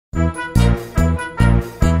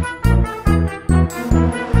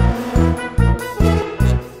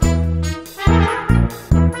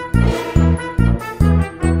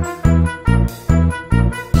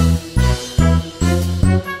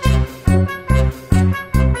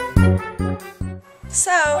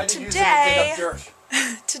So today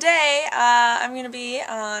I'm going to be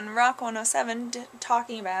on Rock 107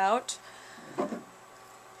 talking about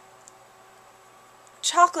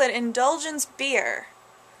chocolate Indulgence beer.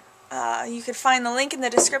 You could find the link in the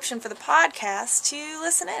description for the podcast to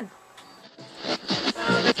listen in.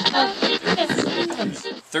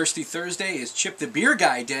 Thirsty Thursday is Chip the Beer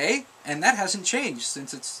Guy Day, and that hasn't changed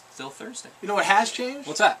since it's still Thursday. You know what has changed?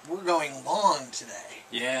 What's that? We're going long today.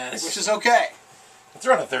 Yes. Which is okay.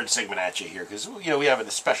 Throwing a third segment at you here because we have a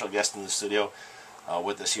special guest in the studio.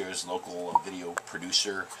 With us here is local video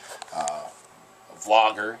producer,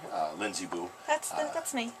 vlogger, Lindsay Boo.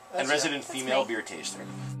 That's me. And resident female beer taster.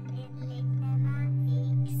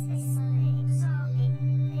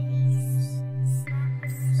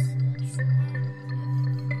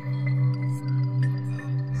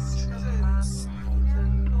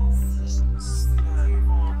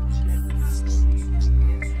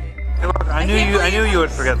 I knew you would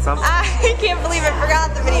forget something. I can't believe I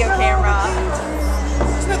forgot the video camera.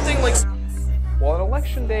 Isn't that thing like... Well, on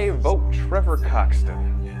election day, vote Trevor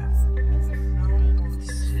Coxton.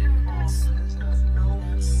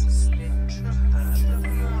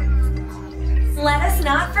 Let us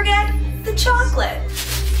not forget the chocolate.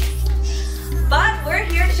 But we're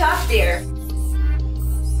here to talk beer.